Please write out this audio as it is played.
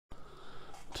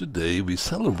Today we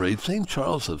celebrate St.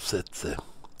 Charles of Sezze.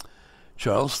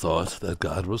 Charles thought that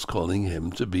God was calling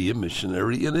him to be a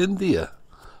missionary in India,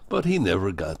 but he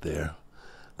never got there.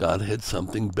 God had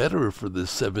something better for this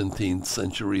 17th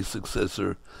century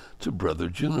successor to Brother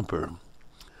Juniper.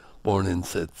 Born in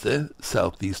Sezze,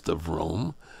 southeast of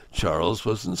Rome, Charles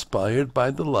was inspired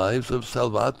by the lives of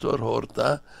Salvator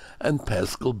Horta and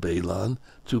Pascal Bailon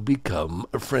to become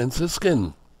a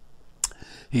Franciscan.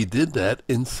 He did that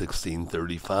in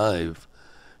 1635.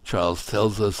 Charles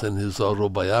tells us in his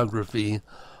autobiography,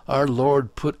 "Our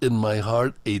Lord put in my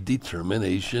heart a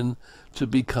determination to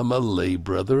become a lay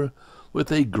brother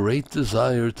with a great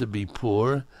desire to be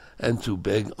poor and to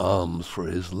beg alms for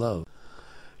his love."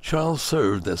 Charles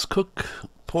served as cook,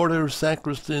 porter,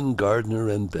 sacristan, gardener,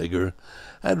 and beggar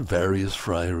at various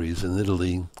friaries in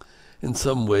Italy. In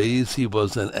some ways he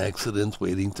was an accident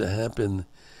waiting to happen.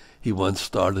 He once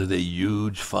started a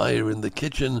huge fire in the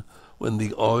kitchen when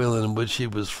the oil in which he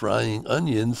was frying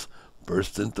onions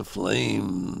burst into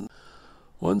flame.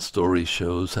 One story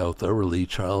shows how thoroughly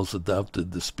Charles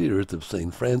adopted the spirit of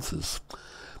St. Francis.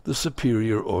 The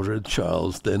superior ordered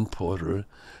Charles, then porter,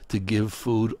 to give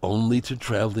food only to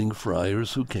traveling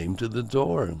friars who came to the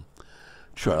door.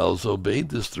 Charles obeyed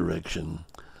this direction.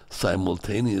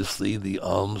 Simultaneously, the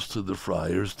alms to the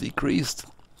friars decreased.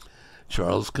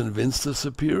 Charles convinced the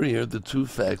superior the two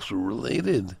facts were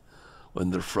related.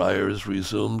 When the friars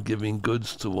resumed giving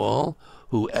goods to all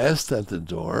who asked at the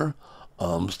door,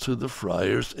 alms to the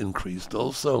friars increased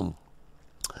also.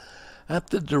 At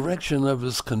the direction of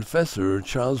his confessor,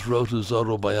 Charles wrote his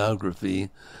autobiography,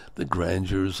 The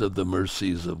Grandeurs of the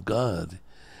Mercies of God.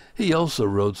 He also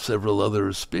wrote several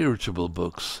other spiritual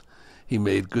books. He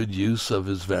made good use of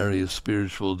his various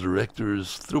spiritual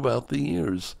directors throughout the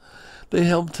years. They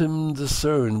helped him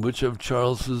discern which of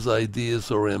Charles's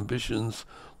ideas or ambitions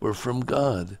were from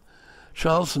God.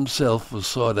 Charles himself was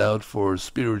sought out for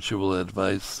spiritual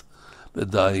advice. The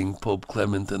dying Pope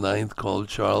Clement IX called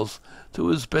Charles to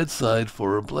his bedside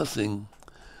for a blessing.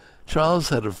 Charles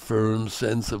had a firm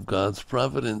sense of God's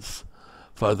providence.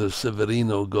 Father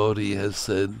Severino Gori has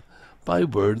said, by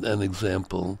word and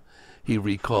example, he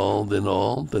recalled in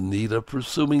all the need of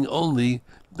pursuing only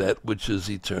that which is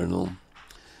eternal.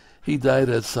 He died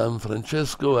at San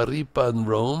Francesco a Ripa in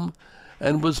Rome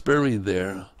and was buried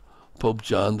there. Pope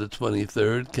John the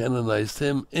 23rd canonized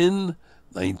him in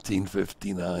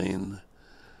 1959.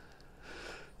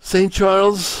 St.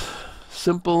 Charles,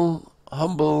 simple,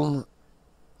 humble,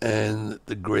 and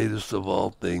the greatest of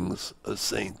all things, a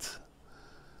saint.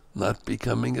 Not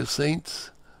becoming a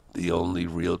saint, the only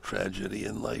real tragedy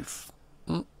in life.